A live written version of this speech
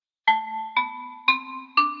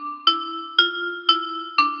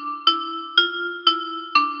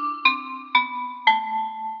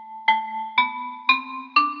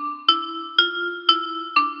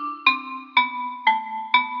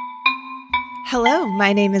Hello,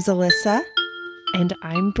 my name is Alyssa. And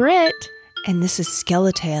I'm Britt. And this is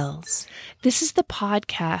Skeletales. This is the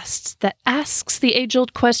podcast that asks the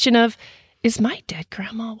age-old question of, is my dead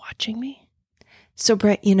grandma watching me? So,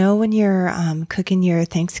 Britt, you know when you're cooking your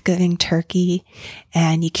Thanksgiving turkey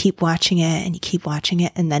and you keep watching it and you keep watching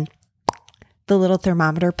it and then the little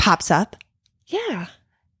thermometer pops up? Yeah.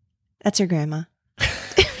 That's your grandma.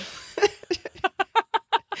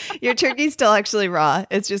 Your turkey's still actually raw.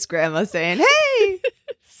 It's just grandma saying, hey!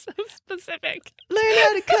 So specific. Learn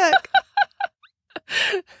how to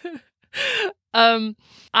cook.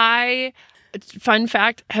 Fun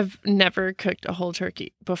fact, have never cooked a whole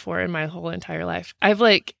turkey before in my whole entire life. I've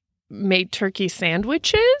made turkey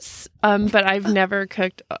sandwiches, but I've never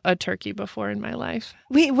cooked a turkey before in my life.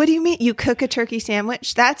 Wait, what do you mean? You cook a turkey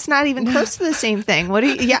sandwich? That's not even close to the same thing. What do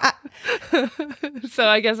you, yeah. So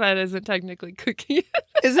I guess that isn't technically cooking.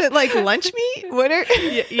 Is it like lunch meat? What are?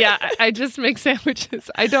 Yeah, I just make sandwiches.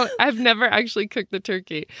 I've never actually cooked the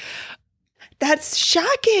turkey. That's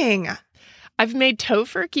shocking. I've made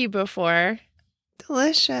tofurkey before.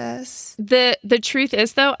 Delicious. The truth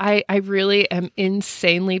is, though, I really am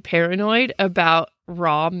insanely paranoid about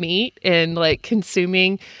raw meat and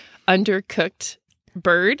consuming undercooked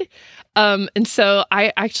bird. And so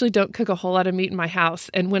I actually don't cook a whole lot of meat in my house.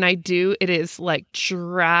 And when I do, it is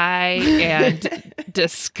dry and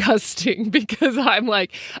disgusting because I'm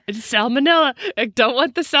salmonella. I don't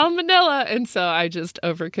want the salmonella. And so I just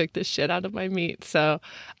overcook the shit out of my meat. So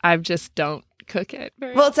I just don't cook it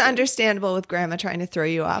very well, it's often. Understandable with grandma trying to throw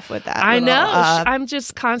you off with that. I know. I'm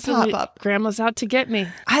just constantly, grandma's out to get me.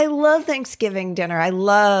 I love Thanksgiving dinner. I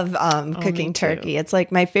love cooking turkey. It's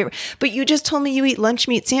my favorite. But you just told me you eat lunch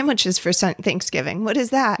meat sandwiches for Thanksgiving. What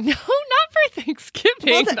is that? No, not for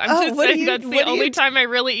Thanksgiving. Well, I'm just saying that's the only time I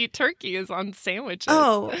really eat turkey is on sandwiches.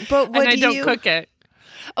 Oh, but what and I don't cook it.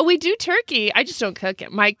 Oh, we do turkey. I just don't cook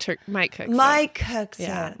it. Mike cooks it. Mike cooks it.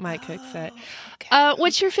 Yeah, Mike cooks it. Okay.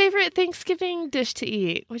 What's your favorite Thanksgiving dish to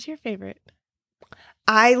eat? What's your favorite?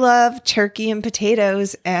 I love turkey and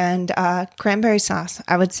potatoes and cranberry sauce.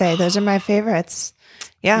 I would say those are my favorites.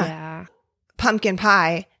 Yeah. Pumpkin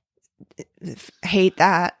pie. Hate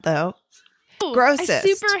that, though. Grossest. I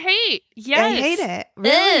super hate. Yes. I hate it.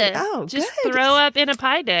 Really? Ugh. Oh, just good. Throw up in a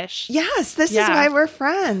pie dish. Yes, this is why we're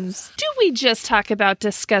friends. Do we just talk about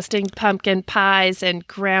disgusting pumpkin pies and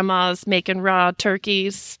grandmas making raw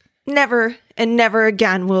turkeys? Never and never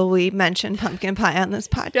again will we mention pumpkin pie on this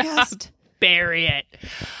podcast. Bury it.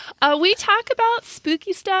 We talk about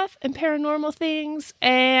spooky stuff and paranormal things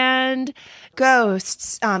and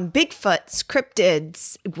ghosts, Bigfoots,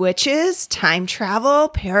 cryptids, witches, time travel,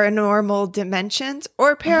 paranormal dimensions,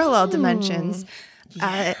 or parallel dimensions.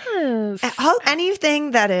 Yes.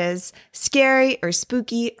 Anything that is scary or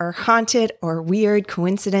spooky or haunted or weird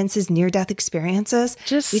coincidences, near-death experiences.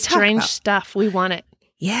 Just strange stuff. We want it.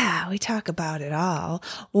 Yeah, we talk about it all.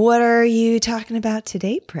 What are you talking about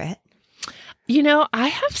today, Britt? You know, I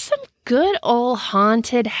have some good old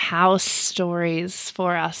haunted house stories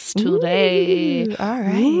for us today. Ooh, all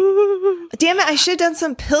right. Ooh. Damn it, I should have done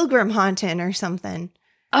some pilgrim haunting or something.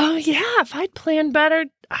 Oh, yeah. If I'd planned better,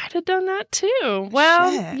 I'd have done that too.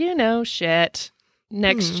 Well, shit.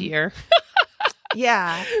 Next year.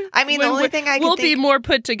 Yeah. I mean, the only thing I can We'll be more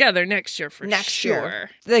put together next year for sure. Year.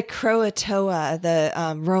 The Croatoa, the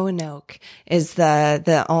Roanoke is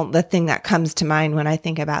the thing that comes to mind when I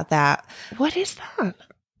think about that. What is that?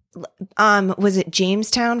 Was it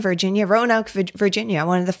Jamestown, Virginia? Roanoke, Virginia,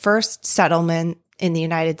 one of the first settlement in the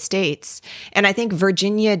United States. And I think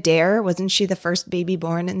Virginia Dare, wasn't she the first baby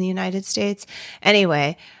born in the United States?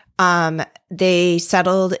 Anyway, they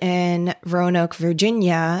settled in Roanoke,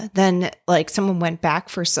 Virginia. Then someone went back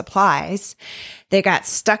for supplies. They got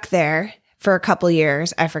stuck there for a couple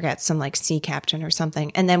years. I forget, some sea captain or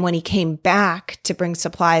something. And then when he came back to bring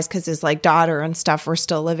supplies, because his daughter and stuff were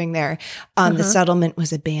still living there, the settlement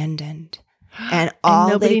was abandoned. And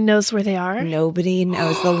nobody knows where they are? Nobody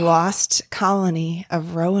knows. The lost colony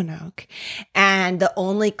of Roanoke. And the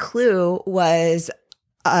only clue was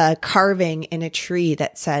a carving in a tree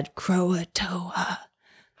that said Croatoa.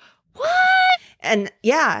 What? And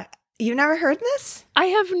yeah, you never heard this? I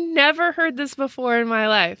have never heard this before in my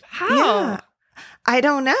life. How? Yeah. I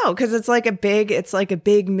don't know, because it's like a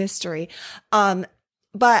big mystery.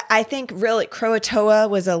 But I think really Croatoa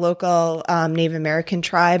was a local Native American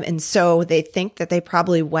tribe. And so they think that they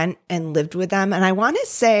probably went and lived with them. And I want to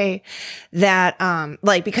say that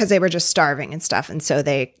because they were just starving and stuff. And so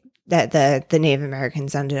the Native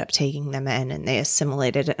Americans ended up taking them in and they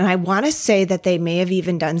assimilated it. And I want to say that they may have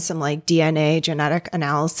even done some DNA genetic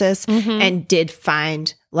analysis and did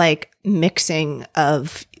find mixing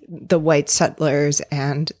of the white settlers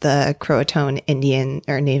and the Croatoan Indian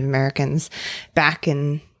or Native Americans back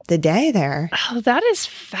in the day there. Oh, that is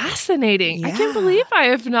fascinating. Yeah. I can't believe I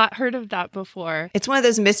have not heard of that before. It's one of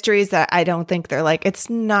those mysteries that I don't think they're like, it's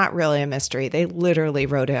not really a mystery. They literally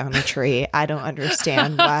wrote it on a tree. I don't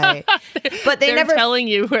understand why. But They're never telling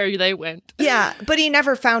you where they went. Yeah, but he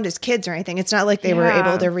never found his kids or anything. It's not like they were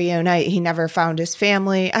able to reunite. He never found his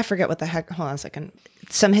family. I forget what the heck. Hold on a second.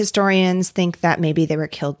 Some historians think that maybe they were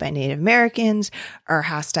killed by Native Americans or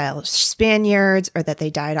hostile Spaniards, or that they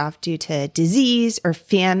died off due to disease or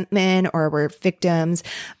famine, or were victims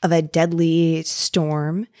of a deadly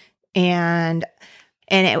storm. And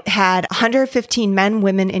it had 115 men,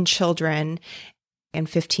 women, and children in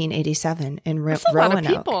 1587 in That's a lot of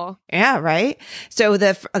Roanoke. people. Yeah, right. So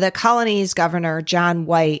the colony's governor, John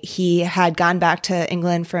White, he had gone back to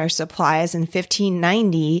England for supplies in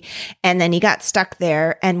 1590, and then he got stuck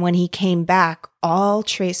there. And when he came back, all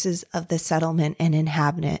traces of the settlement and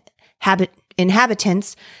inhabitants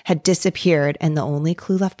had disappeared, and the only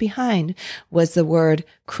clue left behind was the word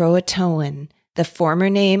Croatoan, the former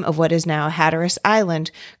name of what is now Hatteras Island,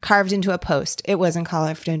 carved into a post. It wasn't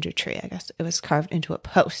carved into a tree, I guess. It was carved into a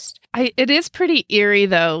post. It is pretty eerie,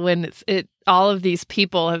 though, when all of these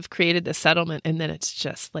people have created the settlement, and then it's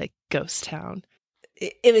just like ghost town.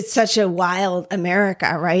 It was such a wild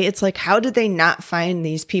America, right? It's like, how did they not find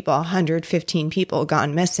these people? 115 people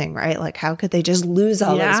gone missing, right? Like, how could they just lose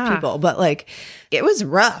all those people? But like, it was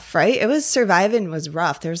rough, right? It was surviving was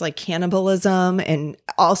rough. There's like cannibalism and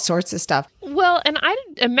all sorts of stuff. Well, and I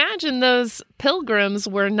imagine those pilgrims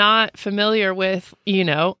were not familiar with,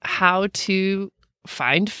 how to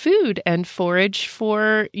find food and forage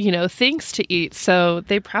for, things to eat. So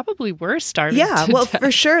they probably were starving. Yeah, to well, death.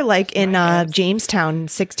 for sure. Like in Jamestown,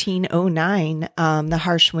 1609, the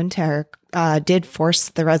harsh winter did force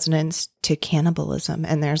the residents to cannibalism.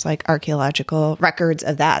 And there's like archaeological records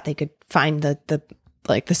of that. They could find the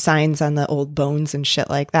signs on the old bones and shit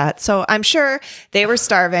like that. So I'm sure they were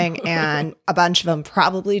starving, and a bunch of them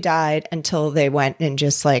probably died until they went and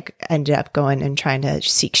just like ended up going and trying to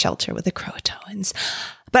seek shelter with the Croatoans.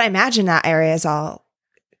 But I imagine that area is all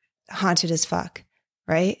haunted as fuck,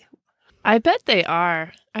 right? I bet they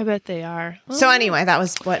are. So anyway, that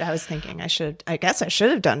was what I was thinking. I guess I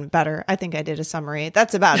should have done better. I think I did a summary.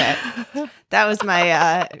 That's about it. That was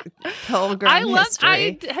my pilgrim history.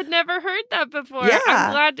 I had never heard that before.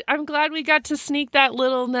 Yeah. I'm glad we got to sneak that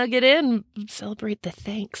little nugget in. Celebrate the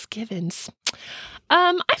Thanksgivings.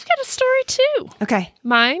 I've got a story too. Okay.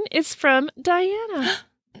 Mine is from Diana.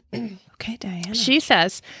 Okay, Diana. She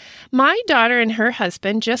says, my daughter and her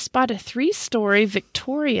husband just bought a 3-story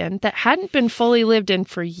Victorian that hadn't been fully lived in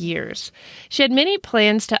for years. She had many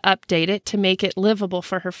plans to update it to make it livable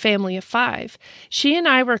for her family of 5. She and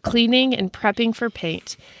I were cleaning and prepping for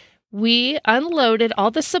paint. We unloaded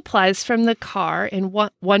all the supplies from the car in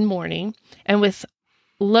one morning, and with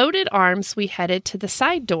loaded arms, we headed to the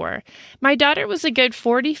side door. My daughter was a good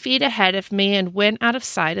 40 feet ahead of me and went out of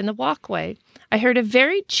sight in the walkway. I heard a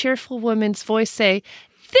very cheerful woman's voice say,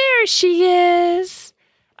 "There she is."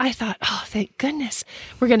 I thought, oh, thank goodness,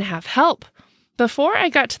 we're going to have help. Before I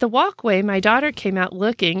got to the walkway, my daughter came out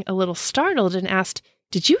looking a little startled and asked,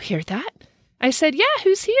 "Did you hear that?" I said, "Yeah,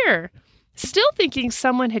 who's here?" Still thinking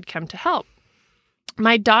someone had come to help.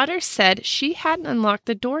 My daughter said she hadn't unlocked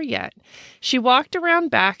the door yet. She walked around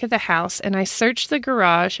back of the house, and I searched the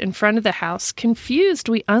garage in front of the house. Confused,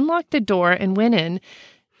 we unlocked the door and went in.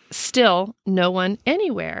 Still, no one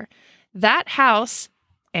anywhere. That house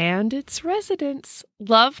and its residents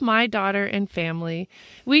love my daughter and family.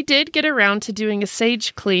 We did get around to doing a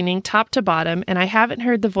sage cleaning top to bottom, and I haven't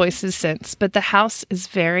heard the voices since, but the house is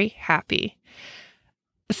very happy.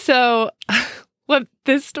 So what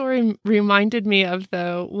this story reminded me of,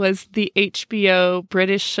 though, was the HBO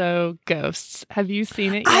British show Ghosts. Have you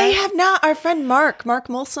seen it yet? I have not. Our friend Mark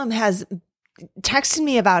Molsom has texted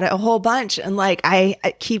me about it a whole bunch, and like I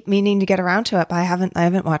keep meaning to get around to it, but I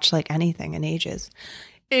haven't watched like anything in ages.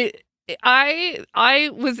 I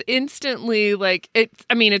was instantly like,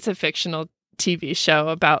 it's a fictional TV show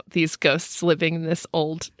about these ghosts living in this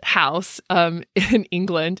old house in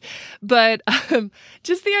England, but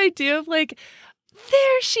just the idea of like,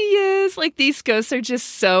 there she is. Like, these ghosts are just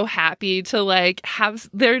so happy to like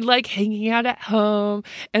they're like hanging out at home,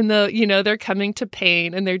 and they're coming to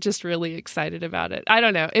paint, and they're just really excited about it. I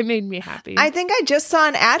don't know. It made me happy. I think I just saw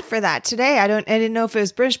an ad for that today. I didn't know if it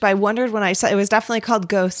was British, but I wondered when I saw it was definitely called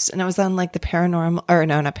Ghosts, and it was on like the not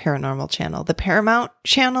Paranormal channel, the Paramount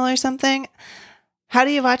channel or something. How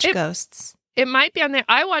do you watch Ghosts? It might be on there.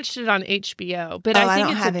 I watched it on HBO, but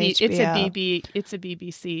I think it's a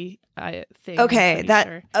BBC thing. Okay,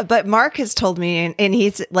 Sure. but Mark has told me, and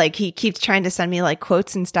he's like, he keeps trying to send me like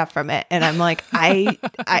quotes and stuff from it, and I'm like,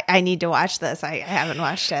 I need to watch this. I haven't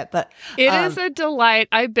watched it, but it is a delight.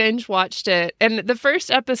 I binge watched it, and the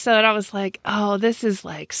first episode, I was like, oh, this is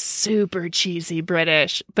like super cheesy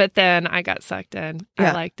British, but then I got sucked in.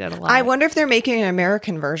 I liked it a lot. I wonder if they're making an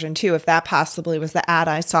American version too. If that possibly was the ad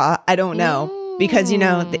I saw, I don't know, because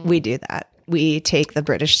we do that. We take the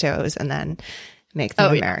British shows and then make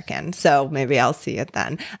them American. So maybe I'll see it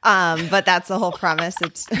then. But that's the whole premise.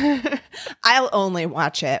 It's I'll only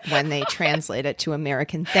watch it when they translate it to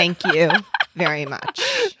American. Thank you very much.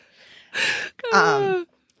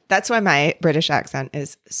 That's why my British accent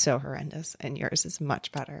is so horrendous and yours is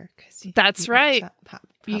much better. That's right.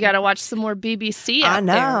 You got to watch some more BBC. I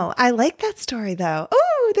know. I like that story though.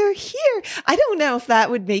 Oh, they're here. I don't know if that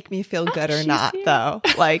would make me feel good or not here. Though.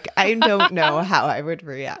 Like, I don't know how I would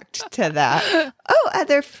react to that. Oh, are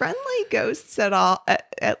there friendly ghosts at all?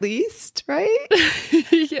 At least, right?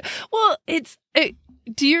 Yeah. Well,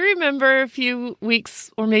 do you remember a few weeks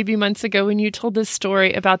or maybe months ago when you told this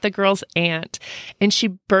story about the girl's aunt and she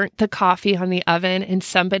burnt the coffee on the oven and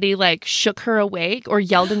somebody like shook her awake or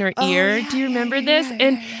yelled in her ear? Yeah, do you remember this?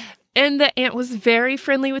 And the aunt was very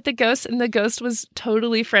friendly with the ghost and the ghost was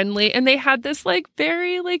totally friendly. And they had this like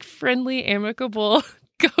very like friendly, amicable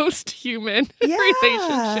ghost human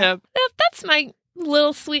relationship. That's my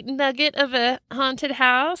little sweet nugget of a haunted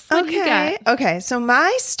house. What do you got? Okay. So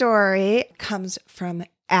my story comes from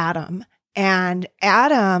Adam, and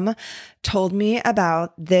Adam told me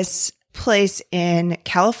about this place in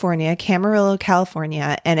California, Camarillo,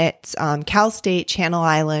 California, and it's Cal State Channel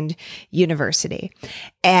Island University.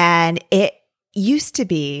 And it used to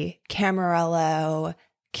be Camarillo.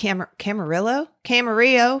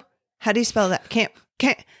 How do you spell that?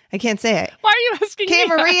 I can't say it. Why are you asking me?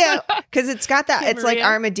 Camarillo, because it's got that. It's like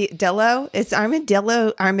armadillo. It's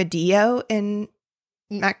armadillo in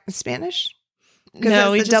Spanish.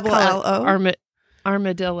 No, we just double call L-O.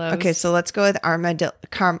 Armadillo. Okay, so let's go with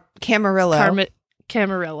Camarillo.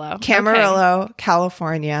 Camarillo,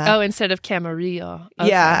 California. Oh, instead of Camarillo. Okay.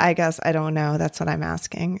 Yeah, I guess. I don't know. That's what I'm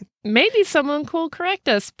asking. Maybe someone will correct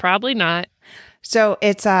us. Probably not. So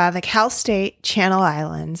it's the Cal State Channel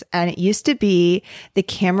Islands, and it used to be the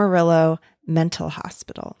Camarillo Mental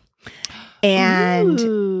Hospital.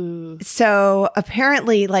 And so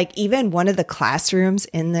apparently, like, even one of the classrooms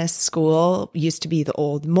in this school used to be the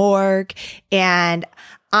old morgue. And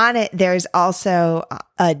on it, there's also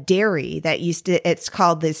a dairy that it's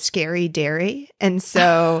called the Scary Dairy. And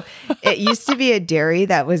so it used to be a dairy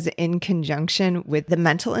that was in conjunction with the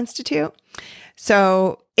Mental Institute.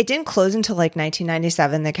 So it didn't close until like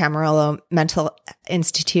 1997, the Camarillo Mental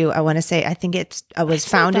Institute. I want to say, I think it was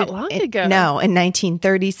founded that long ago. In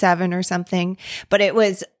 1937 or something. But it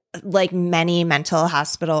was like many mental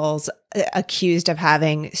hospitals accused of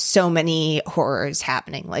having so many horrors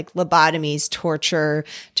happening, like lobotomies, torture,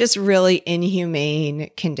 just really inhumane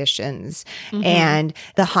conditions. Mm-hmm. And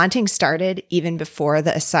the haunting started even before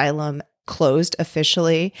the asylum closed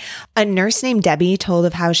officially. A nurse named Debbie told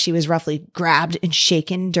of how she was roughly grabbed and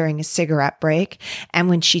shaken during a cigarette break. And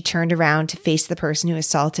when she turned around to face the person who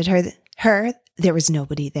assaulted her, there was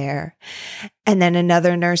nobody there. And then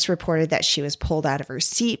another nurse reported that she was pulled out of her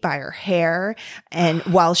seat by her hair and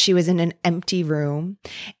while she was in an empty room.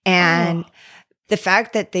 And the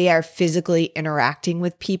fact that they are physically interacting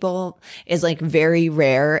with people is like very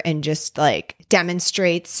rare and just like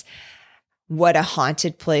demonstrates what a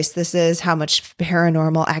haunted place this is, how much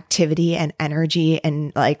paranormal activity and energy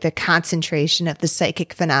and like the concentration of the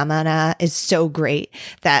psychic phenomena is so great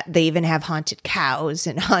that they even have haunted cows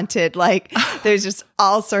and haunted, like there's just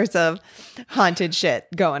all sorts of haunted shit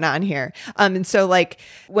going on here. And so like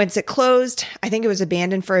once it closed, I think it was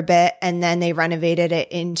abandoned for a bit and then they renovated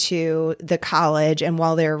it into the college. And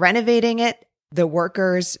while they were renovating it, the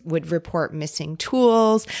workers would report missing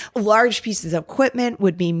tools. Large pieces of equipment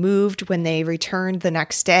would be moved when they returned the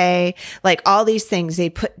next day. Like all these things, they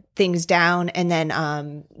put things down and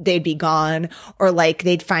then they'd be gone. Or like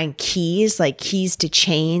they'd find keys, like keys to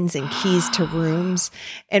chains and keys to rooms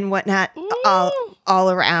and whatnot all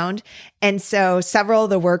around. And so several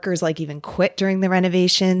of the workers like even quit during the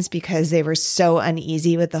renovations because they were so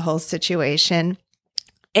uneasy with the whole situation.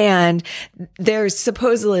 And there's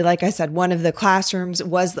supposedly, like I said, one of the classrooms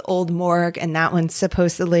was the old morgue, and that one's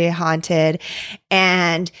supposedly haunted.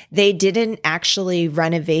 And they didn't actually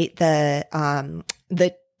renovate the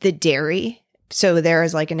dairy So there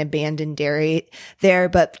is like an abandoned dairy there,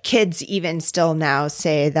 but kids even still now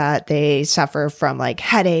say that they suffer from like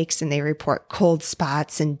headaches and they report cold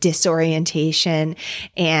spots and disorientation,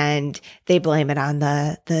 and they blame it on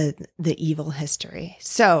the evil history.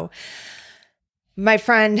 So my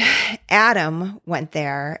friend Adam went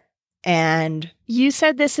there. And you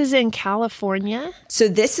said this is in California? So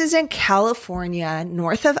this is in California,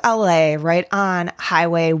 north of LA, right on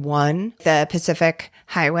Highway 1, the Pacific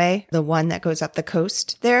Highway, the one that goes up the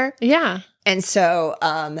coast there. Yeah. And so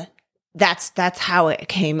that's how it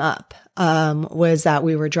came up, was that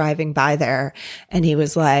we were driving by there and he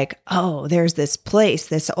was like, oh, there's this place,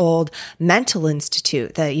 this old mental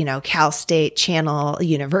institute, the, Cal State Channel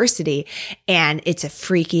University, and it's a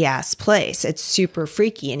freaky ass place. It's super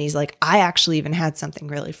freaky. And he's like, I actually even had something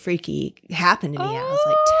really freaky happen to me. I was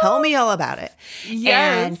like, tell me all about it.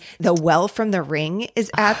 Yes. And the well from the ring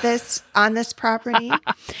is on this property.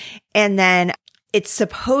 And then it's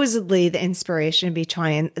supposedly the inspiration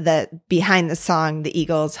behind the song, The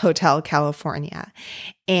Eagles' Hotel California.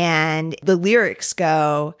 And the lyrics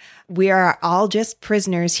go, we are all just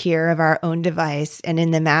prisoners here of our own device. And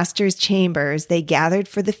in the master's chambers, they gathered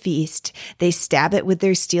for the feast. They stab it with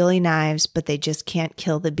their steely knives, but they just can't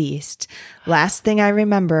kill the beast. Last thing I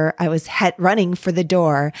remember, I was running for the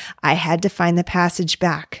door. I had to find the passage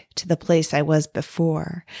back to the place I was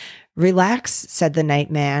before. Relax, said the night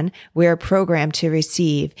man. We're programmed to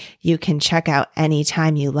receive. You can check out any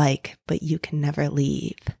time you like, but you can never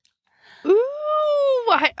leave.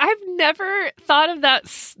 Ooh, I've never thought of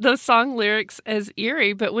those song lyrics as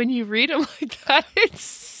eerie, but when you read them like that, it's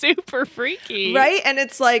super freaky. Right? And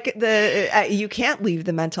it's like you can't leave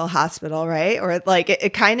the mental hospital, right? Or like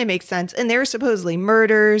it kind of makes sense. And there were supposedly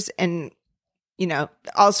murders and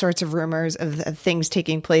all sorts of rumors of things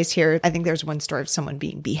taking place here. I think there's one story of someone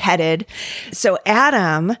being beheaded. So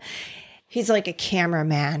Adam, he's like a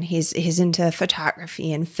cameraman. He's into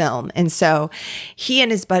photography and film. And so he and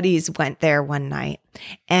his buddies went there one night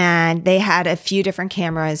and they had a few different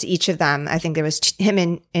cameras. Each of them, I think there was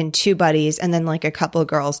him and two buddies and then like a couple of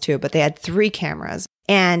girls too, but they had 3 cameras.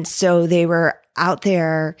 And so they were out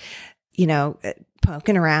there,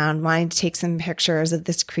 poking around, wanting to take some pictures of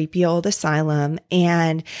this creepy old asylum.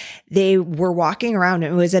 And they were walking around.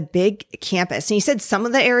 It was a big campus. And he said some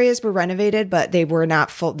of the areas were renovated, but they were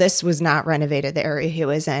not full. This was not renovated, the area he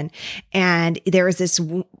was in. And there was this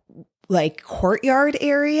like courtyard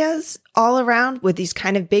areas all around with these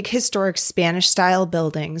kind of big historic Spanish style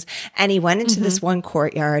buildings. And he went into this one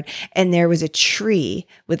courtyard and there was a tree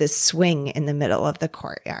with a swing in the middle of the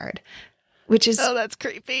courtyard. Which is that's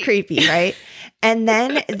creepy. Creepy, right? And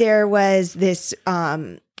then there was this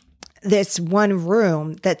one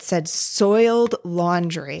room that said soiled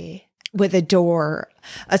laundry with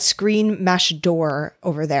a screen mesh door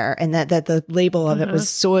over there, and that the label of it was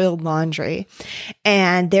soiled laundry.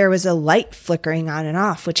 And there was a light flickering on and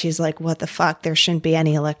off, which is like, what the fuck? There shouldn't be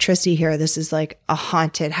any electricity here. This is like a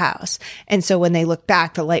haunted house. And so when they looked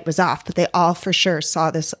back, the light was off, but they all for sure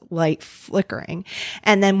saw this light flickering.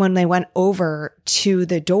 And then when they went over to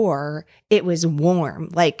the door, it was warm.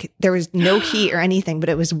 Like there was no heat or anything, but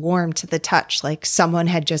it was warm to the touch. Like someone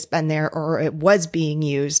had just been there or it was being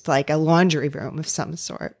used like a laundry room of some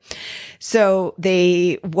sort. So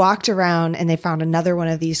they walked around and they found another one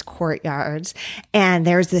of these courtyards, and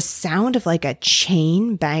there's this sound of like a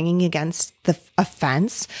chain banging against a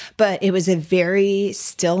fence, but it was a very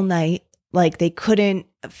still night. Like they couldn't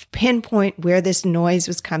pinpoint where this noise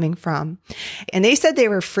was coming from. And they said they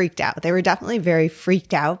were freaked out. They were definitely very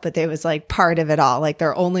freaked out, but it was like part of it all. Like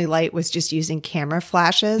their only light was just using camera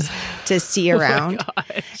flashes to see around.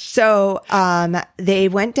 So they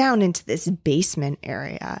went down into this basement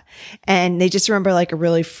area, and they just remember like a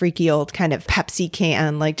really freaky old kind of Pepsi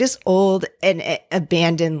can, like just old and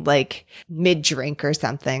abandoned, like mid-drink or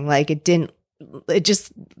something. Like it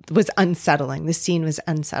just was unsettling. The scene was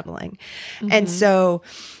unsettling. And so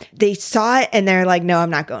they saw it and they're like, no,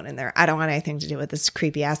 I'm not going in there. I don't want anything to do with this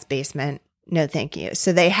creepy ass basement. No, thank you.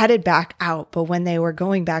 So they headed back out. But when they were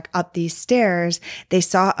going back up these stairs, they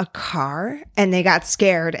saw a car and they got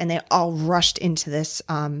scared and they all rushed into this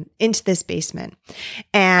basement.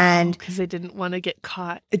 And because they didn't want to get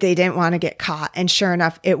caught. They didn't want to get caught. And sure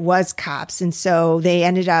enough, it was cops. And so they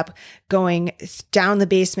ended up going down the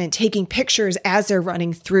basement, taking pictures as they're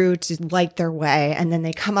running through to light their way. And then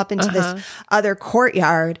they come up into this other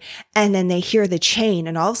courtyard, and then they hear the chain.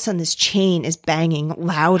 And all of a sudden, this chain is banging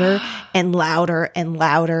louder and louder and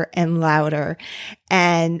louder and louder.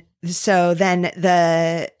 And so then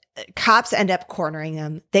cops end up cornering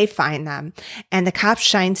them. They find them. And the cop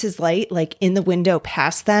shines his light like in the window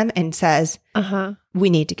past them and says, we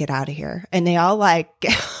need to get out of here. And they all like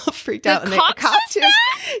get all freaked out. And the cop too.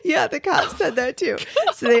 Yeah, the cop said that too.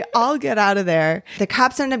 So they all get out of there. The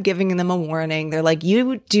cops end up giving them a warning. They're like,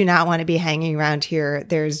 you do not want to be hanging around here.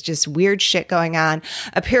 There's just weird shit going on.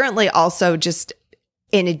 Apparently also just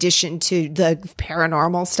in addition to the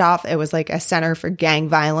paranormal stuff, it was like a center for gang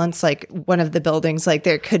violence. Like one of the buildings, like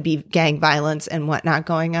there could be gang violence and whatnot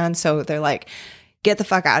going on. So they're like, get the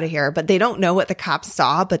fuck out of here. But they don't know what the cops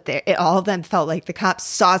saw, but all of them felt like the cops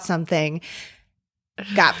saw something,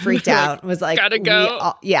 got freaked out, was like, gotta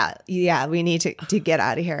go. We need to get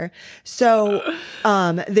out of here. So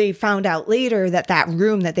they found out later that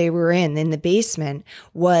room that they were in the basement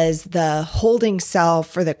was the holding cell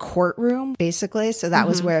for the courtroom, basically. So that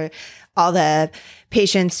was where all the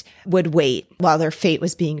patients would wait while their fate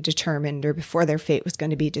was being determined or before their fate was going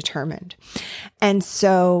to be determined. And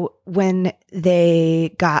so when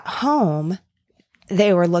they got home,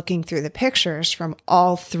 they were looking through the pictures from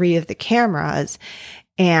all 3 of the cameras,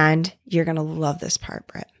 and you're going to love this part,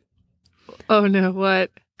 Britt. Oh no,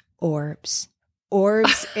 what? Orbs.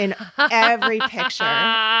 Orbs in every picture.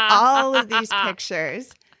 All of these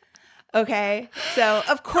pictures. Okay. So,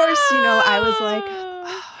 of course, I was like,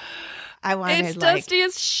 I wanted it's dusty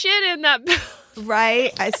as shit in that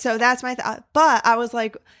right? So that's my thought. But I was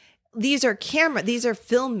like, these are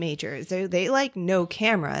film majors. They like know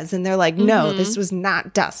cameras, and they're like, no, this was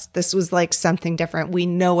not dust. This was like something different. We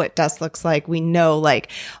know what dust looks like. We know, like,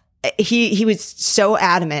 he was so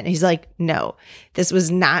adamant. He's like, no, this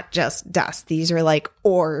was not just dust. These are like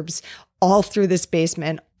orbs all through this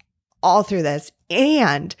basement, all through this.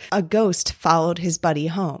 And a ghost followed his buddy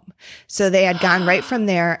home. So they had gone right from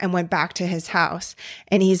there and went back to his house.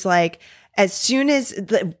 And he's like, as soon as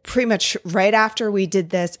pretty much right after we did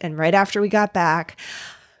this and right after we got back,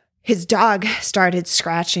 his dog started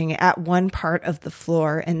scratching at one part of the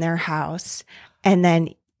floor in their house. And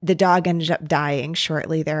then the dog ended up dying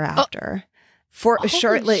shortly thereafter.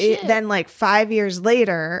 Then like 5 years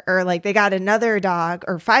later, or like they got another dog,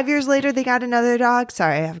 or 5 years later, they got another dog.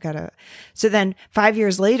 Sorry, so then 5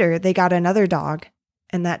 years later, they got another dog,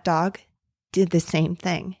 and that dog did the same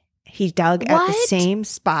thing. He dug at the same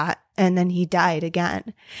spot, and then he died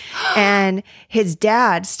again. And his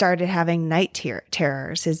dad started having night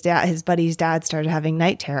terrors. His buddy's dad started having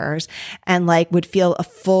night terrors, and like would feel a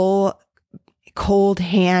full cold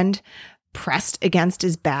hand pressed against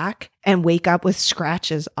his back and wake up with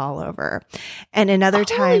scratches all over. And another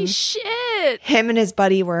time, him and his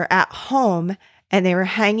buddy were at home and they were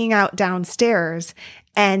hanging out downstairs,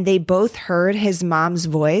 and they both heard his mom's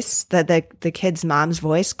voice, the kid's mom's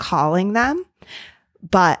voice calling them,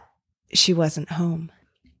 but she wasn't home.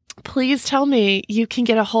 Please tell me you can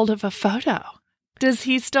get a hold of a photo. Does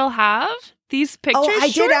he still have these pictures? Oh,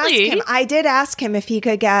 I did ask him if he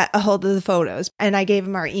could get a hold of the photos, and I gave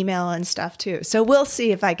him our email and stuff too. So we'll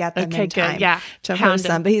see if I get them in time to post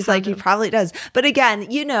them. But he's like, he probably does. But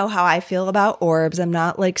again, you know how I feel about orbs. I'm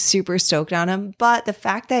not like super stoked on him, but the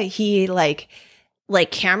fact that he like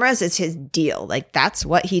cameras is his deal. Like that's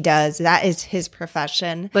what he does. That is his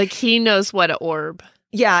profession. Like he knows what an orb.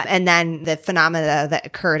 Yeah. And then the phenomena that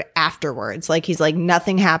occurred afterwards, like he's like,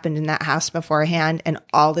 nothing happened in that house beforehand. And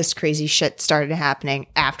all this crazy shit started happening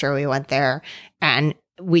after we went there. And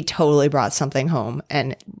we totally brought something home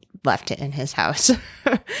and left it in his house.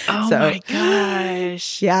 Oh my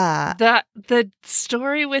gosh. Yeah. The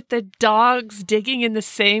story with the dogs digging in the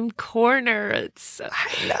same corner. It's so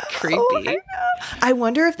creepy. I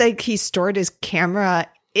wonder if he stored his camera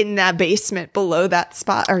in that basement below that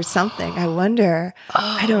spot or something. I wonder.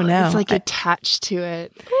 I don't know. It's like attached to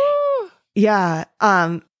it. Yeah.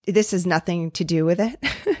 This has nothing to do with it.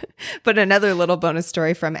 But another little bonus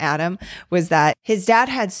story from Adam was that his dad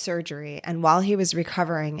had surgery, and while he was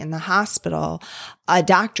recovering in the hospital, a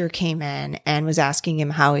doctor came in and was asking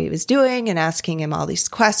him how he was doing and asking him all these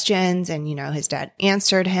questions. And, his dad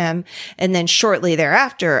answered him. And then shortly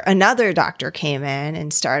thereafter, another doctor came in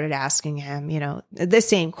and started asking him, the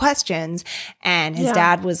same questions. And his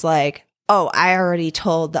dad was like, oh, I already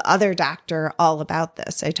told the other doctor all about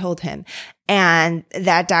this. I told him. And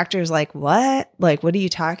that doctor's like, what? Like, what are you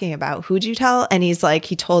talking about? Who'd you tell? And he's like,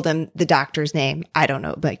 he told him the doctor's name. I don't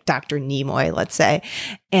know, like Dr. Nimoy, let's say.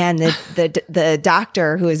 And the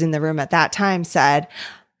doctor who was in the room at that time said,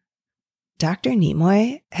 Dr.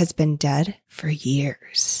 Nimoy has been dead for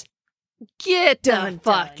years. Get the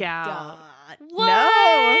fuck out.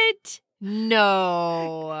 What?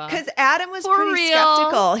 No. Because Adam was For pretty real?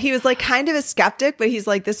 skeptical. He was like kind of a skeptic, but he's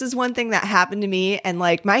like, this is one thing that happened to me. And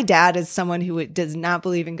like my dad is someone who does not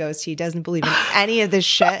believe in ghosts. He doesn't believe in any of this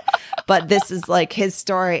shit. But this is like his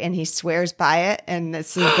story and he swears by it. And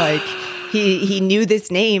this is like, he knew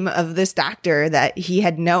this name of this doctor that he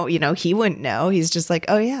had he wouldn't know. He's just like,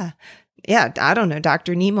 oh yeah. Yeah, I don't know.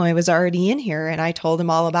 Dr. Nimoy was already in here and I told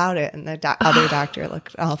him all about it. And the other doctor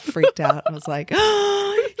looked all freaked out and was like,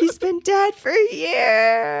 oh, he's been dead for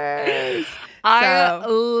years. I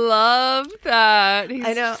love that.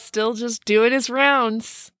 I know. He's still just doing his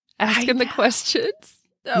rounds, asking the questions.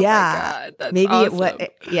 Oh yeah, my God. That's maybe awesome.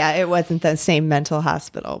 it wasn't the same mental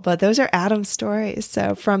hospital, but those are Adam's stories.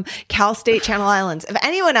 So from Cal State Channel Islands, if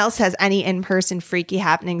anyone else has any in-person freaky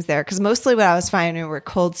happenings there, because mostly what I was finding were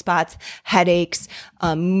cold spots, headaches,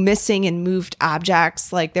 missing and moved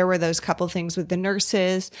objects. Like there were those couple things with the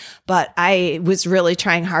nurses, but I was really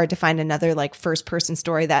trying hard to find another like first person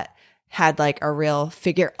story that had like a real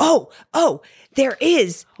figure. Oh, there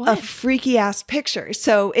is a freaky ass picture.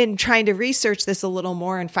 So in trying to research this a little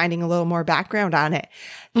more and finding a little more background on it,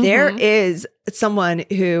 there is someone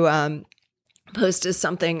who posted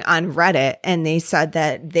something on Reddit and they said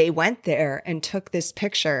that they went there and took this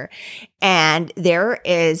picture and there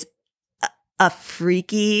is a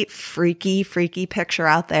freaky picture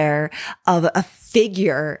out there of a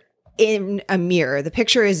figure in a mirror. The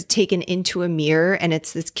picture is taken into a mirror and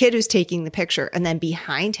it's this kid who's taking the picture. And then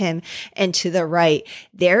behind him and to the right,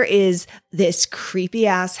 there is this creepy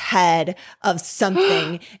ass head of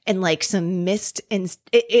something and like some mist. And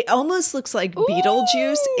it almost looks like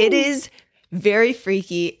Beetlejuice. It is very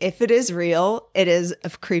freaky. If it is real, it is a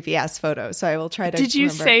creepy ass photo. So I will try to Did you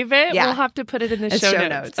save it? Yeah. We'll have to put it in the show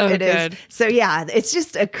notes. Oh, It good. is. So yeah, it's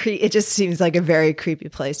just it just seems like a very creepy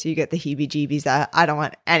place. You get the heebie-jeebies. I don't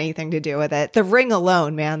want anything to do with it. The Ring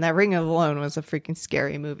alone, man, that Ring alone was a freaking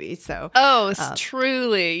scary movie. So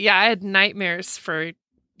truly. Yeah, I had nightmares for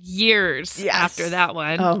years after that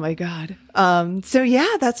one. Oh my God. So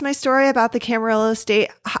yeah, that's my story about the Camarillo State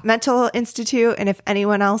Mental Institute. And if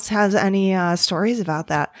anyone else has any stories about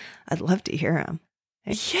that, I'd love to hear them.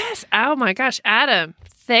 Yes. Oh my gosh, Adam,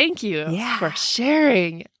 thank you for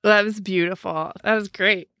sharing. That was beautiful. That was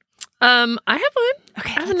great. I have one.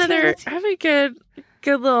 Okay. I have a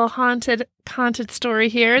good little haunted story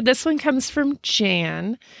here. This one comes from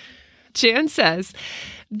Jan. Jan says,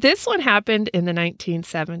 this one happened in the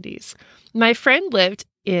 1970s. My friend lived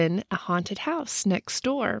in a haunted house next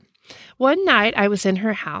door. One night I was in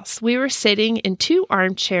her house. We were sitting in 2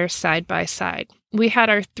 armchairs side by side. We had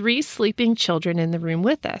our 3 sleeping children in the room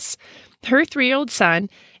with us, her 3-year-old son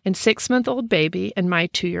and 6-month-old baby and my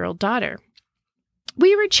 2-year-old daughter.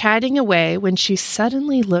 We were chatting away when she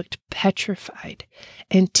suddenly looked petrified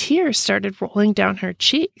and tears started rolling down her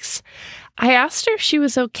cheeks. I asked her if she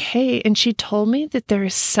was okay, and she told me that there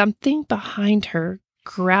is something behind her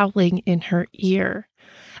growling in her ear.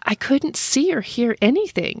 I couldn't see or hear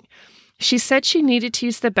anything. She said she needed to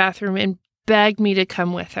use the bathroom and begged me to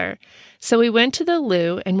come with her. So we went to the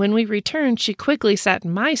loo, and when we returned, she quickly sat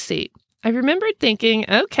in my seat. I remembered thinking,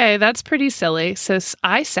 okay, that's pretty silly, so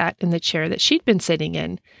I sat in the chair that she'd been sitting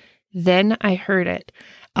in. Then I heard it.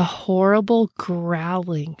 A horrible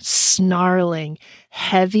growling, snarling,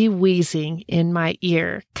 heavy wheezing in my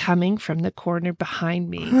ear coming from the corner behind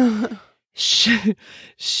me.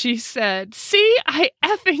 She said, see, I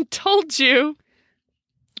effing told you.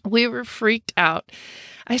 We were freaked out.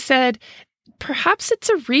 I said, perhaps it's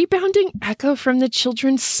a rebounding echo from the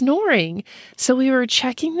children snoring. So we were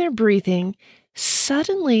checking their breathing.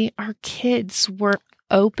 Suddenly, our kids were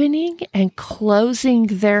opening and closing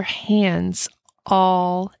their hands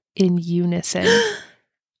all in unison.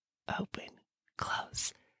 Open,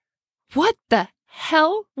 close. What the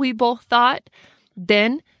hell? We both thought.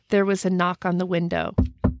 Then there was a knock on the window.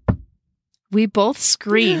 We both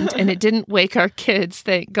screamed and it didn't wake our kids,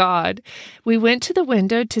 thank God. We went to the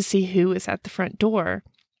window to see who was at the front door.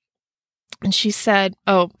 And she said,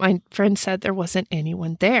 my friend said there wasn't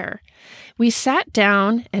anyone there. We sat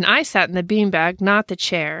down and I sat in the beanbag, not the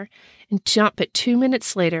chair. But 2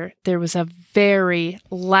 minutes later, there was a very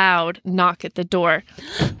loud knock at the door.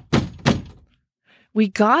 We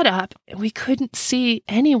got up and we couldn't see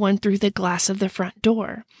anyone through the glass of the front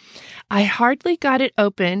door. I hardly got it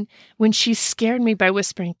open when she scared me by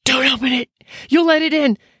whispering, "Don't open it! You'll let it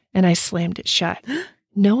in!" And I slammed it shut.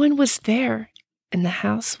 No one was there, and the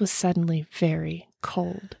house was suddenly very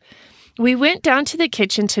cold. We went down to the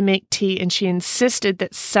kitchen to make tea, and she insisted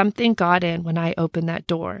that something got in when I opened that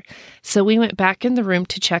door. So we went back in the room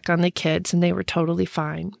to check on the kids, and they were totally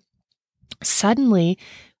fine. Suddenly,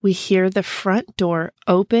 we hear the front door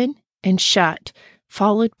open and shut,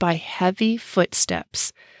 followed by heavy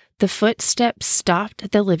footsteps. The footsteps stopped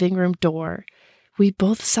at the living room door. We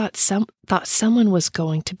both thought someone was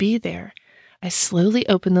going to be there. I slowly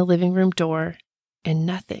opened the living room door, and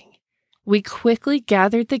nothing. We quickly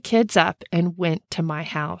gathered the kids up and went to my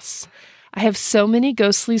house. I have so many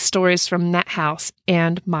ghostly stories from that house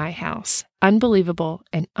and my house. Unbelievable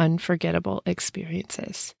and unforgettable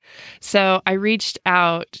experiences. So I reached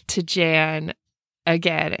out to Jan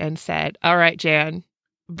again and said, all right, Jan,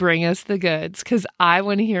 bring us the goods, because I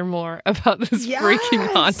want to hear more about this freaking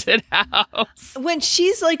haunted house. When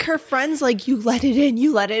she's like, her friend's like, you let it in,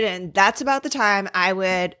 you let it in. That's about the time I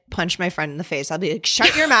would punch my friend in the face. I'll be like,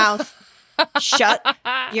 shut your mouth. Shut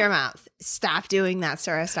your mouth. Stop doing that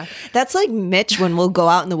sort of stuff. That's like Mitch when we'll go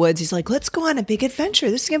out in the woods. He's like, let's go on a big adventure.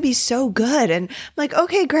 This is going to be so good. And I'm like,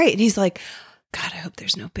 okay, great. And he's like, God, I hope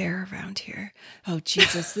there's no bear around here. Oh,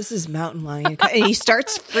 Jesus, this is mountain lion. And he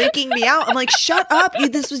starts freaking me out. I'm like, shut up.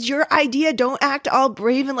 This was your idea. Don't act all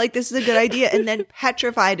brave and like this is a good idea. And then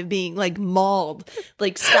petrified of being like mauled.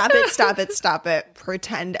 Like, stop it, stop it, stop it.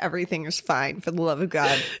 Pretend everything is fine for the love of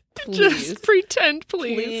God. Please. Just pretend,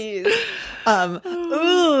 please. Ooh,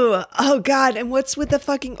 oh God. And what's with the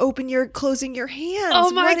fucking closing your hands?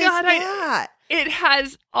 Oh my what God. Is that? It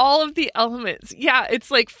has all of the elements. Yeah, it's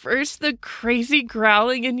like first the crazy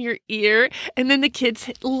growling in your ear, and then the kids,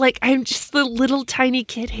 like, I'm just the little tiny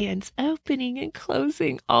kid hands opening and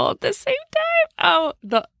closing all at the same time.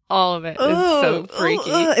 Oh, all of it is so freaky.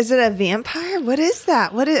 Is it a vampire? What is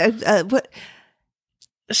that? What?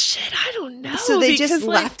 Shit, I don't know. So they just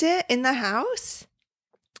left it in the house?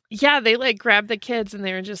 Yeah, they like grabbed the kids and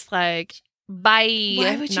they were just like, bye.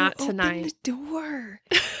 Why would not you tonight. Open the door?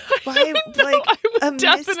 Why? Like I would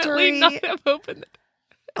definitely mystery? not have opened it.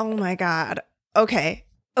 Oh my God.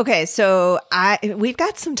 Okay, so we've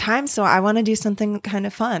got some time, so I want to do something kind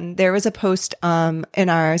of fun. There was a post in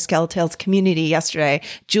our Skeletales community yesterday.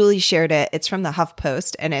 Julie shared it. It's from the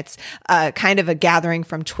HuffPost, and it's kind of a gathering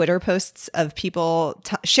from Twitter posts of people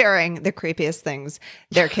sharing the creepiest things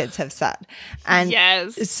their kids have said. And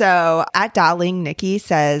yes. So at Darling Nikki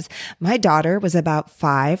says, my daughter was about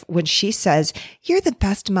 5 when she says, "You're the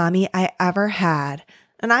best mommy I ever had."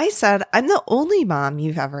 And I said, "I'm the only mom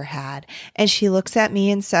you've ever had." And she looks at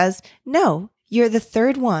me and says, "No, you're the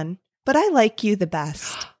third one, but I like you the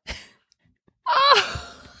best."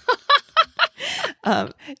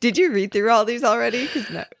 Did you read through all these already?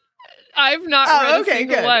 'Cause no. I've not read a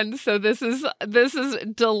single one, so this is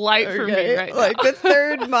delight for me right now. Like the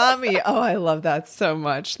third mommy. Oh, I love that so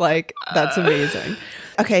much. Like, that's amazing.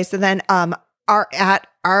 Okay, so then at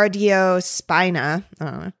Ardio Spina,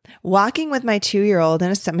 walking with my 2-year-old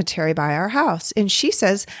in a cemetery by our house. And she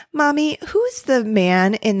says, "Mommy, who's the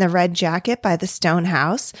man in the red jacket by the stone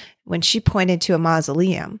house?" When she pointed to a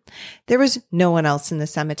mausoleum. There was no one else in the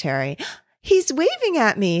cemetery. "He's waving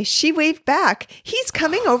at me." She waved back. "He's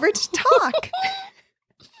coming over to talk."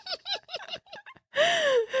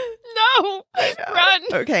 No, run.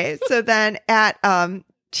 Okay, so then at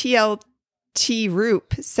TLT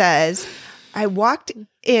Roop says, "I walked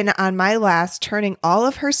in on my last, turning all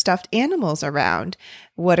of her stuffed animals around."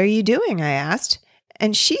 "What are you doing?" I asked.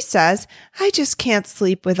 And she says, "I just can't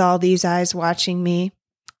sleep with all these eyes watching me."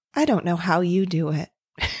 I don't know how you do it.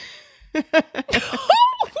 What do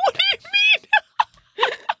you mean?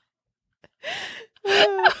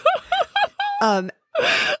 Oh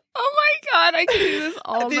my God, I can do this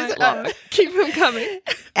all night long. Keep them coming.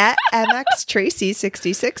 At MX Tracy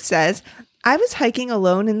 66 says, "I was hiking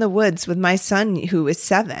alone in the woods with my son who was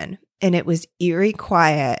 7, and it was eerie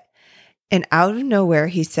quiet. And out of nowhere,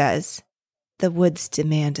 he says, 'The woods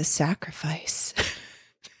demand a sacrifice.'"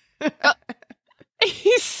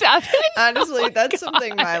 He's 7? Honestly, that's God.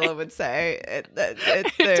 something Milo would say. They're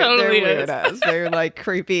totally weirdos. They're like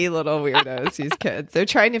creepy little weirdos, these kids. They're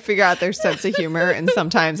trying to figure out their sense of humor, and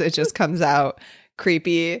sometimes it just comes out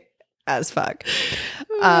creepy as fuck.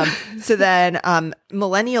 So then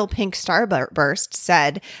Millennial Pink Starburst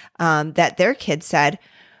said that their kid said,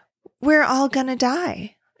 "We're all gonna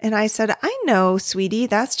die." And I said, "I know, sweetie,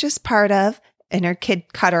 that's just part of." And her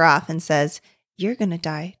kid cut her off and says, "You're gonna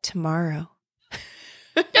die tomorrow."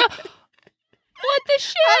 What the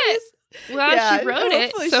shit? Well, yeah, she wrote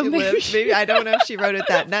it, so maybe I don't know if she wrote it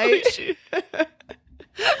that night.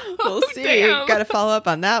 We'll see. Damn. Got to follow up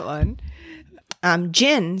on that one.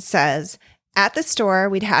 Jin says, "At the store,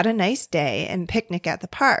 we'd had a nice day and picnic at the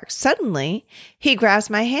park. Suddenly, he grabs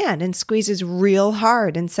my hand and squeezes real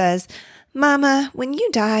hard and says, 'Mama, when you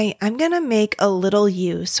die, I'm going to make a little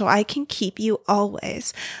you so I can keep you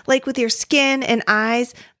always, like with your skin and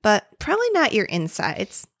eyes, but probably not your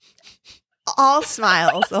insides.'" all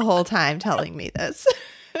smiles the whole time telling me this.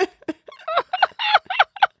 I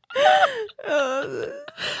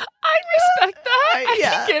respect that.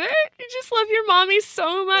 I get it. You just love your mommy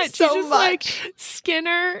so much. So you just much. like skin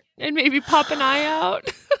her and maybe pop an eye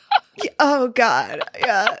out. Oh God.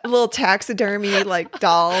 Yeah. A little taxidermy like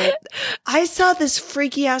doll. I saw this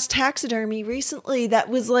freaky ass taxidermy recently that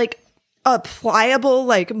was like a pliable,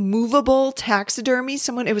 like movable taxidermy.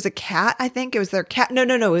 It was a cat, I think. It was their cat. No,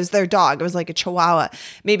 it was their dog. It was like a chihuahua.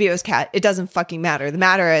 Maybe it was cat. It doesn't fucking matter. The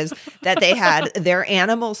matter is that they had their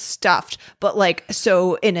animal stuffed, but like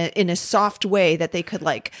so in a soft way that they could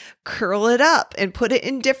like curl it up and put it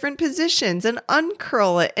in different positions and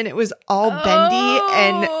uncurl it. And it was all bendy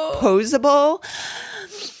and posable.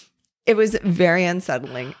 It was very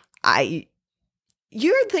unsettling.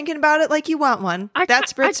 You're thinking about it like you want one.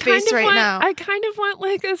 That's Britt's face right now. I kind of want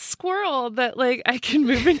like a squirrel that like I can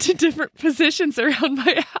move into different positions around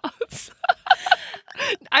my house.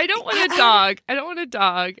 I don't want a dog.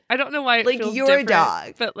 I don't know why it like feels your different,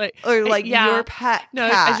 dog, but like or like your pet. No,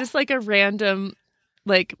 cat. I just like a random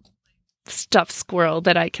like stuffed squirrel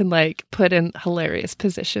that I can like put in hilarious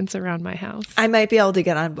positions around my house. I might be able to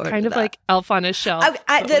get on board. Kind with of that. like Elf on a Shelf.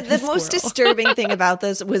 The most disturbing thing about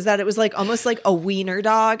this was that it was like almost like a wiener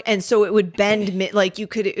dog, and so it would bend like you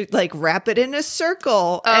could like wrap it in a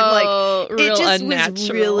circle, and like it just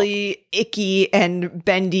was really icky and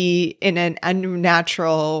bendy in an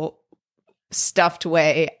unnatural stuffed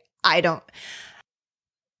way.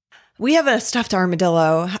 We have a stuffed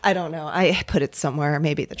armadillo. I don't know. I put it somewhere,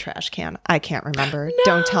 maybe the trash can. I can't remember. No.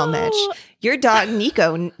 Don't tell Mitch. Your dog,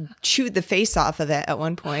 Nico, chewed the face off of it at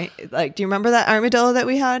one point. Like, do you remember that armadillo that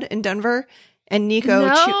we had in Denver? And Nico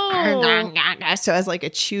chewed. So as like a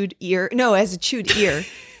chewed ear. No, as a chewed ear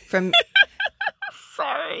from.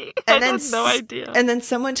 Sorry. And I then had no idea. And then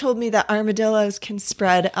someone told me that armadillos can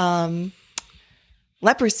spread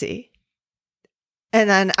leprosy. And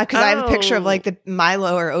then, because I have a picture of like the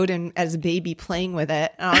Milo or Odin as a baby playing with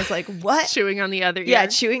it. And I was like, what? Chewing on the other ear. Yeah,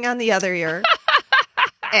 chewing on the other ear.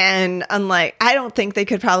 And I'm like, I don't think they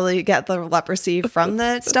could probably get the leprosy from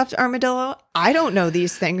the stuffed armadillo. I don't know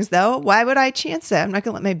these things, though. Why would I chance it? I'm not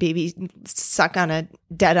going to let my baby suck on a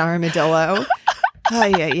dead armadillo. Oh,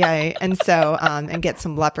 yeah. And so, and get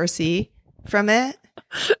some leprosy from it.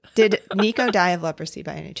 Did Nico die of leprosy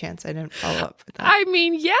by any chance? I didn't follow up with that. I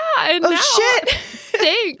mean, yeah. And now, shit.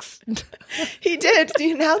 Thanks. He did.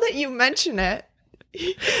 Now that you mention it.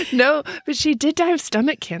 No, but she did die of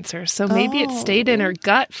stomach cancer. So maybe it stayed in her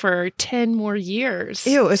gut for 10 more years.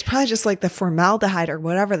 Ew, it was probably just like the formaldehyde or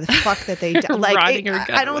whatever the fuck that they did. Like,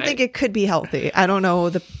 I don't think it could be healthy. I don't know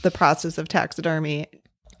the process of taxidermy.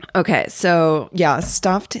 Okay, so yeah,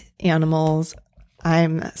 stuffed animals.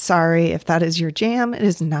 I'm sorry if that is your jam. It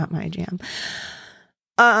is not my jam.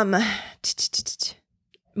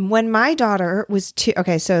 When my daughter was 2,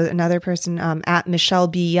 okay, so another person at Michelle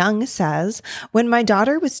B. Young says, when my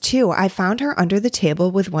daughter was 2, I found her under the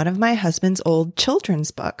table with one of my husband's old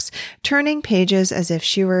children's books, turning pages as if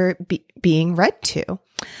she were being read to.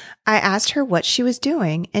 I asked her what she was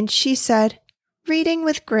doing, and she said, reading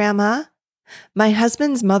with Grandma. My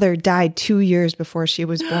husband's mother died 2 years before she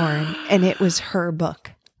was born, and it was her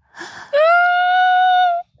book.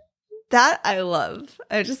 That I love.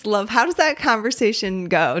 I just love. How does that conversation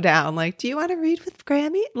go down? Like, do you want to read with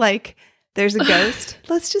Grammy? Like, there's a ghost.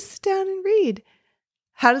 Let's just sit down and read.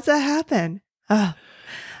 How does that happen? Oh.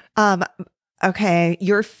 Okay.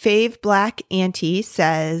 Your fave black auntie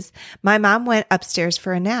says, my mom went upstairs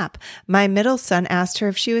for a nap. My middle son asked her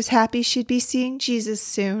if she was happy she'd be seeing Jesus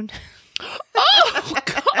soon. Oh,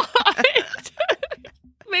 God.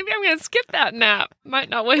 Maybe I'm going to skip that nap. Might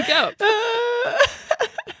not wake up.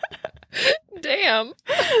 Damn.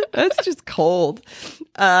 That's just cold.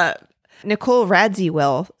 Nicole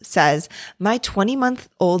Radziwill says, my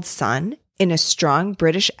 20-month-old son, in a strong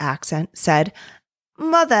British accent, said,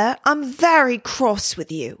 Mother, I'm very cross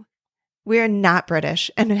with you. We're not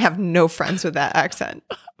British and have no friends with that accent.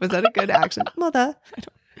 Was that a good accent? Mother.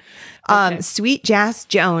 Okay. Sweet Jazz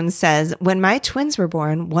Jones says, when my twins were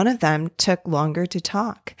born, one of them took longer to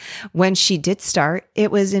talk. When she did start, it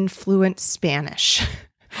was in fluent Spanish,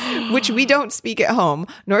 which we don't speak at home,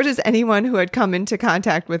 nor does anyone who had come into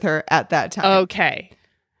contact with her at that time.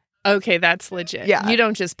 Okay, that's legit. Yeah. You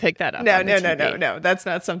don't just pick that up. No. That's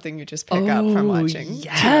not something you just pick up from watching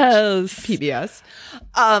PBS.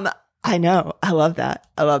 I know. I love that.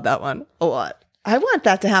 I love that one a lot. I want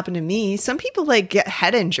that to happen to me. Some people like get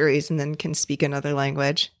head injuries and then can speak another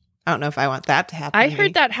language. I don't know if I want that to happen. I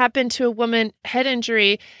heard that happened to a woman, head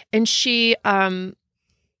injury, and she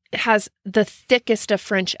has the thickest of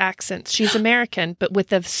French accents. She's American, but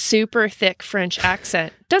with a super thick French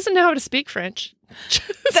accent. Doesn't know how to speak French.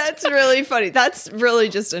 That's really funny. That's really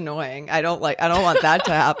just annoying. I don't want that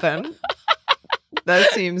to happen.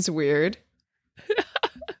 That seems weird.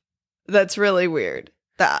 That's really weird.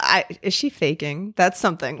 Is she faking? That's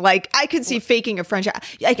something. Like, I could see faking a French.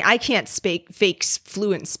 I can't fake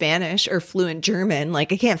fluent Spanish or fluent German.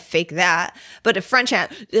 Like, I can't fake that. But a French, oh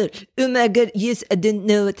my God, yes, I didn't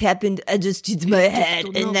know what happened. I just used my head,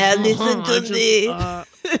 and now listen to me.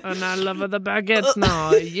 And I love the baguettes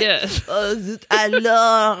now, yes.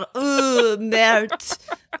 Alors, merde.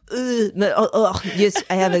 Yes,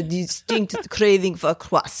 I have a distinct craving for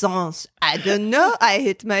croissants. I don't know. I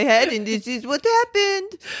hit my head, and this is what happened.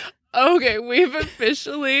 Okay, we've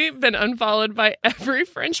officially been unfollowed by every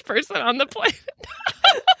French person on the planet.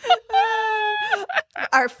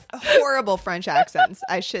 Our horrible French accents,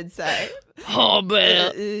 I should say. Oh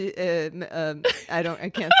man,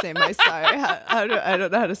 I can't say my sorry. I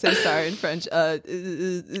don't know how to say sorry in French.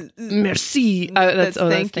 Merci.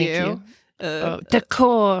 Thank you.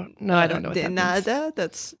 D'accord. No, I don't know what de that nada. means.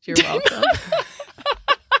 That's you're welcome.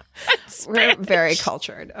 We're very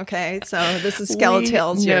cultured. Okay, so this is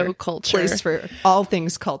Skeletales, your culture place for all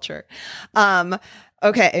things culture.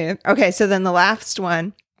 Okay. So then the last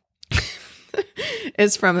one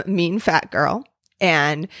is from Mean Fat Girl.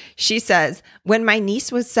 And she says, when my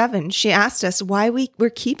niece was 7, she asked us why we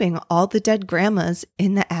were keeping all the dead grandmas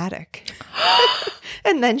in the attic.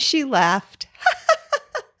 And then she laughed.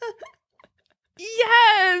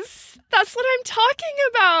 Yes, that's what I'm talking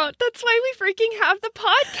about. That's why we freaking have the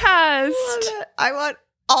podcast. I want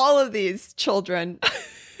all of these children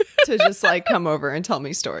to just like come over and tell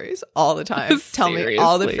me stories all the time. Tell me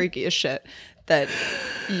all the freakiest shit that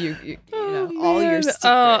you know, all your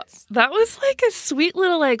secrets. That was like a sweet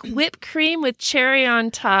little like whipped cream with cherry on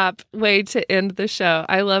top way to end the show.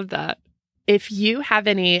 I love that. If you have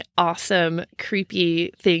any awesome,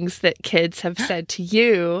 creepy things that kids have said to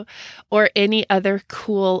you, or any other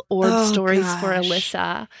cool orb stories for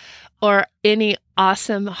Alyssa, or any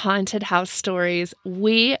awesome haunted house stories,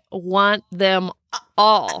 we want them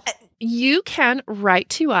all. You can write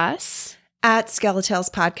to us at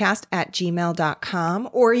skeletalespodcast@gmail.com,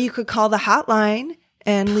 or you could call the hotline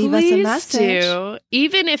and leave us a message. Do.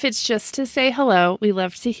 Even if it's just to say hello, we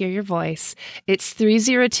love to hear your voice. It's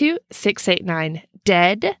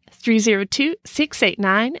 302-689-DEAD,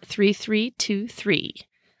 302-689-3323.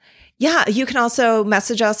 Yeah, you can also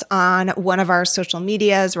message us on one of our social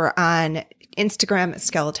medias. We're on Instagram at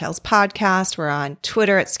Skeletales Podcast. We're on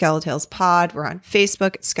Twitter at Skeletales Pod. We're on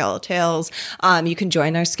Facebook at Skeletales. You can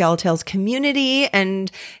join our Skeletales community and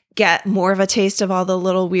get more of a taste of all the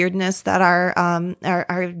little weirdness that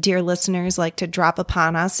our dear listeners like to drop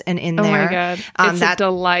upon us. And in there, oh my God, it's a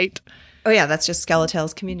delight. Oh yeah, that's just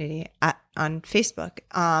Skeletales community on Facebook.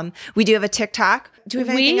 We do have a TikTok. Do we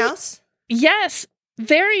have anything else? Yes,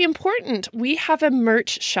 very important. We have a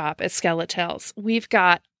merch shop at Skeletales. We've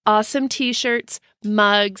got awesome t-shirts,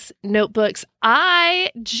 mugs, notebooks. I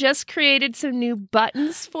just created some new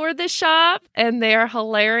buttons for the shop, and they are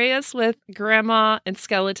hilarious with grandma and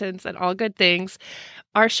skeletons and all good things.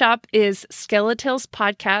 Our shop is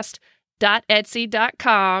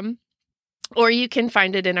skeletalespodcast.etsy.com, or you can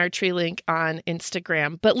find it in our tree link on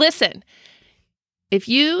Instagram. But listen, if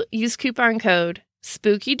you use coupon code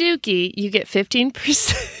Spooky Dookie, you get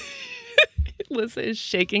 15%. Lisa is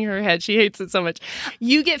shaking her head. She hates it so much.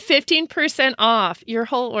 You get 15% off your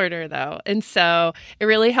whole order, though. And so it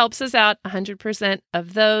really helps us out. 100%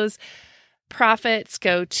 of those profits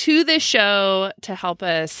go to the show to help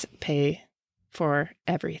us pay for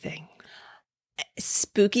everything.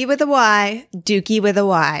 Spooky with a Y, Dookie with a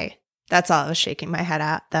Y. That's all I was shaking my head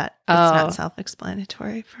at. That it's not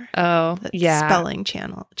self-explanatory for the spelling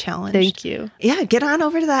challenge. Thank you. Yeah, get on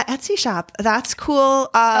over to that Etsy shop. That's cool.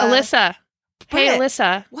 Alyssa. Hey,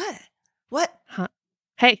 Alyssa. What? Huh.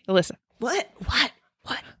 Hey, Alyssa. What?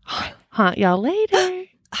 Haunt y'all later.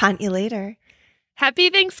 Haunt you later. Happy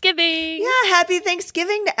Thanksgiving. Yeah, happy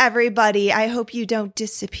Thanksgiving to everybody. I hope you don't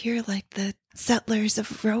disappear like the settlers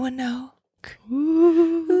of Roanoke.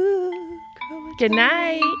 Good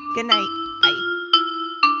night. Good night.